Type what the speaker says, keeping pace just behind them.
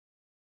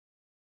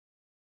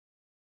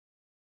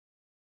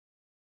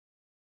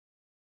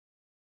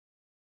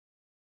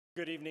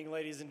Good evening,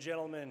 ladies and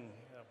gentlemen.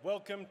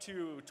 Welcome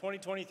to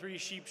 2023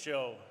 Sheep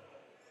Show.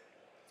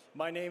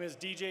 My name is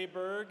DJ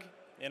Berg,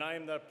 and I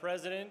am the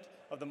president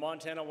of the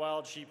Montana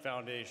Wild Sheep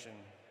Foundation.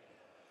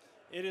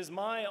 It is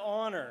my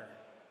honor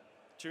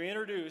to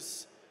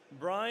introduce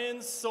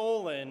Brian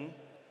Solon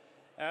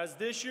as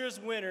this year's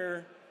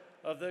winner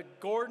of the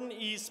Gordon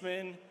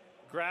Eastman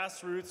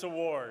Grassroots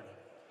Award.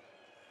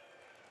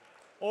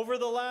 Over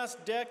the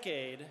last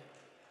decade,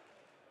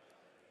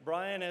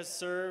 Brian has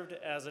served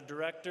as a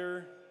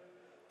director,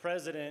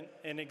 president,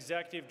 and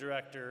executive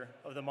director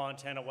of the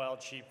Montana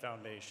Wild Sheep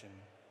Foundation.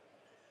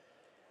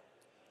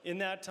 In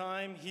that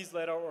time, he's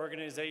led our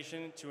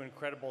organization to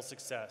incredible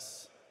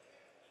success.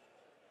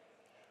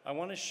 I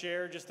want to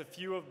share just a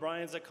few of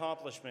Brian's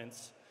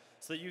accomplishments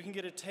so that you can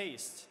get a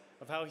taste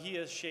of how he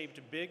has shaped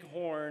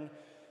bighorn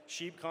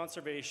sheep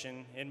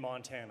conservation in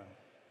Montana.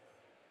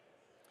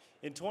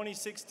 In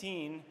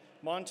 2016,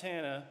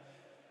 Montana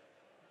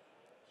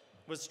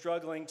was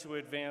struggling to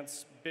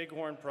advance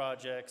bighorn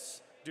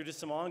projects due to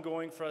some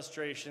ongoing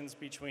frustrations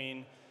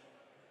between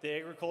the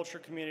agriculture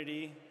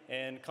community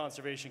and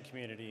conservation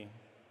community.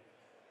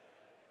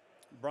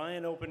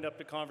 Brian opened up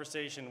the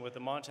conversation with the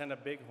Montana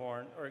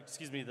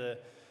the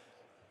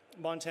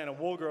Montana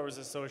Wool Growers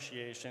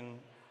Association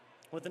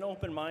with an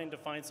open mind to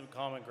find some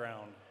common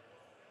ground.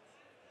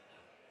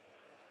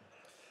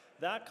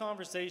 That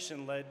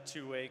conversation led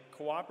to a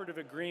cooperative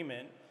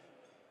agreement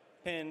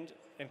penned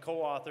and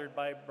co-authored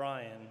by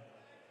Brian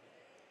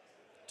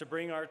to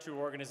bring our two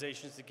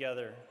organizations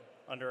together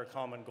under a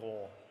common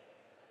goal.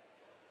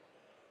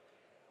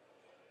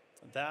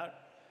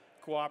 That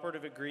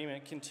cooperative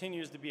agreement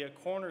continues to be a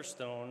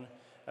cornerstone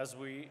as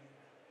we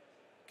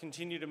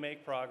continue to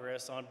make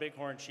progress on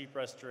bighorn sheep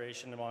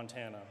restoration in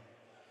Montana.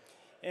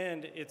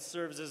 And it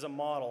serves as a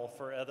model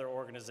for other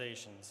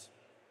organizations.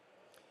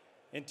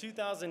 In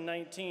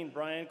 2019,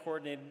 Brian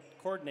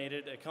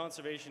coordinated a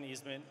conservation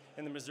easement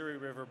in the Missouri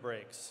River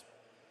Breaks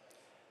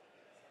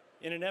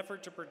in an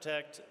effort to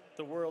protect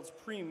the world's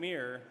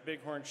premier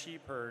bighorn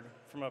sheep herd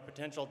from a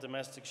potential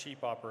domestic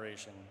sheep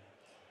operation.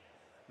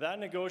 That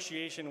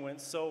negotiation went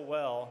so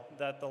well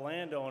that the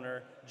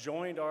landowner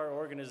joined our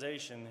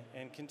organization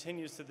and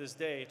continues to this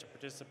day to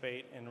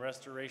participate in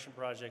restoration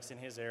projects in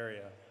his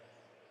area.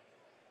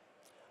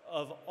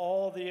 Of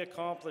all the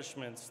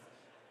accomplishments,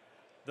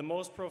 the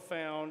most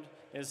profound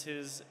is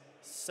his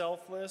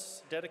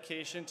selfless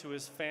dedication to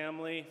his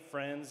family,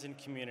 friends, and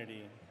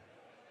community.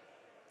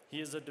 He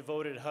is a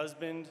devoted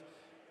husband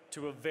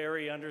to a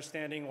very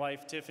understanding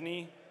wife,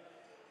 Tiffany.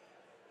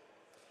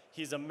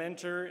 He's a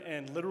mentor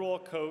and literal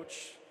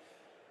coach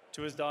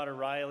to his daughter,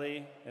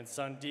 Riley, and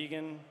son,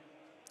 Deegan.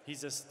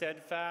 He's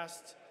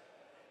steadfast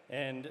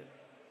in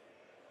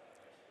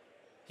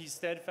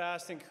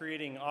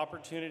creating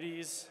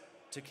opportunities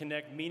to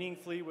connect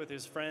meaningfully with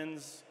his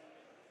friends,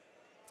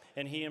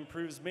 and he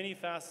improves many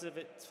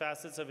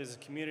facets of his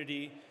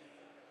community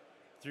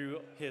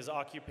through his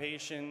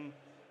occupation,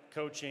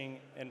 coaching,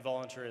 and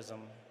volunteerism.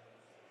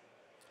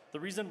 The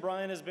reason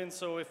Brian has been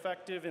so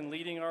effective in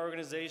leading our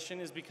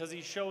organization is because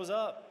he shows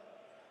up.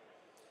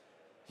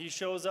 He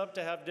shows up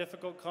to have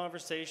difficult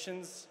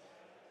conversations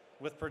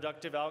with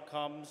productive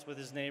outcomes with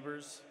his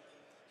neighbors.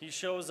 He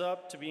shows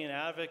up to be an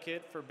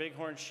advocate for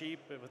bighorn sheep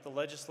with the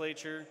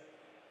legislature.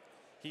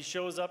 He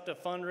shows up to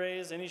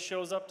fundraise, and he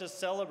shows up to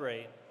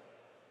celebrate.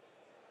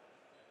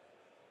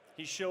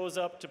 He shows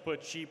up to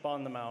put sheep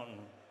on the mountain.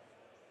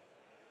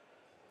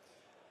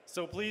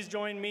 So please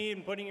join me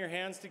in putting your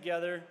hands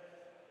together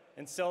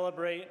and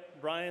celebrate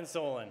Brian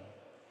Solon.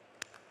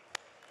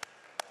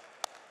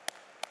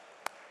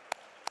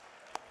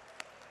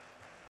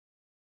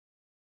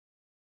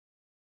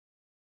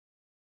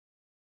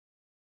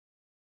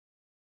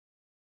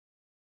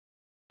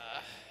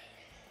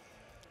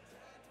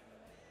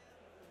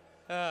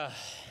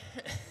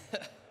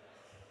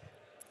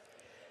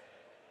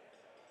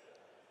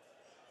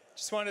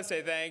 Just want to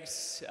say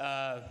thanks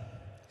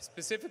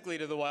specifically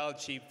to the Wild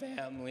Sheep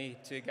family,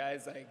 to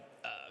guys like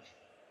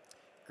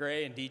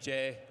Gray and DJ.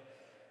 It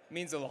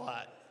means a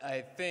lot.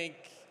 I think,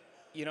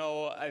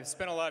 I've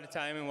spent a lot of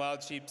time in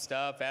wild sheep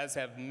stuff, as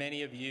have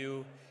many of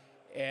you,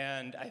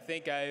 and I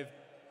think I've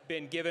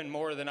been given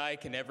more than I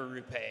can ever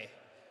repay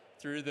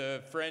through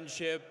the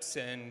friendships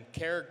and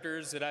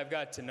characters that I've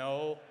got to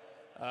know,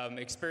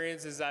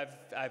 experiences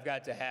I've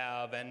got to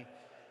have. And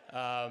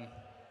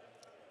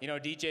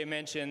DJ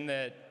mentioned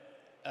that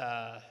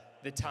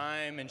the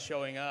time and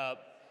showing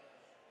up.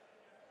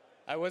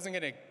 I wasn't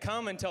going to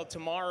come until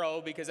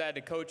tomorrow because I had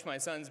to coach my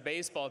son's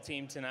baseball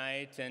team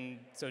tonight, and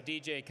so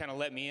DJ kind of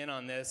let me in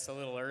on this a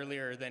little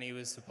earlier than he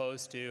was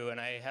supposed to, and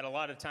I had a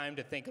lot of time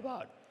to think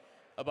about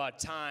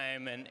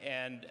time.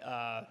 And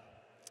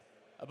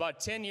about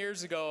 10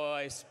 years ago,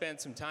 I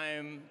spent some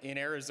time in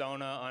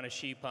Arizona on a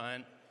sheep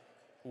hunt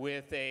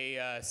with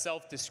a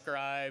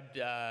self-described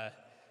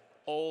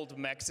old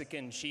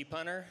Mexican sheep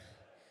hunter.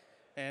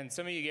 And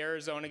some of you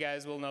Arizona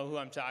guys will know who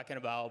I'm talking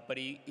about, but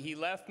he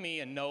left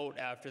me a note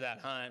after that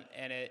hunt,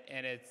 and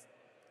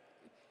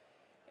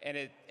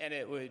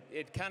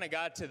it kind of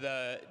got to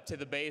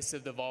the base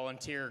of the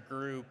volunteer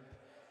group,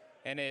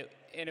 and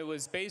it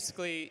was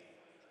basically,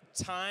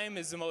 time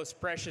is the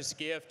most precious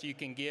gift you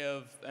can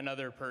give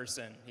another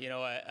person. You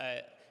know,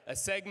 a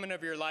segment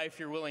of your life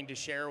you're willing to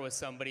share with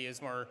somebody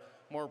is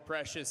more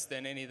precious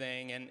than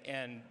anything,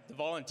 and the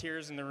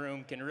volunteers in the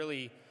room can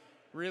really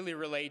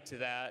relate to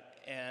that.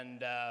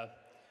 And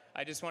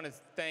I just want to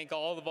thank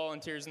all the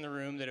volunteers in the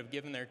room that have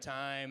given their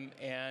time,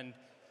 and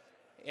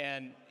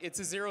it's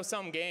a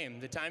zero-sum game.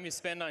 The time you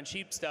spend on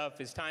sheep stuff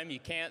is time you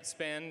can't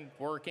spend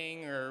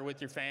working or with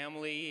your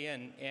family,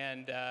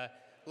 and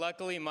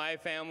luckily my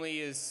family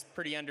is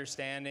pretty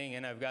understanding,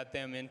 and I've got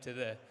them into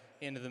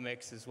the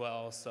mix as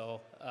well.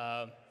 So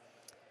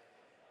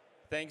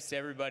thanks to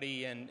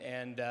everybody,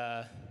 and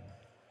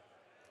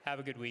have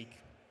a good week.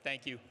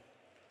 Thank you.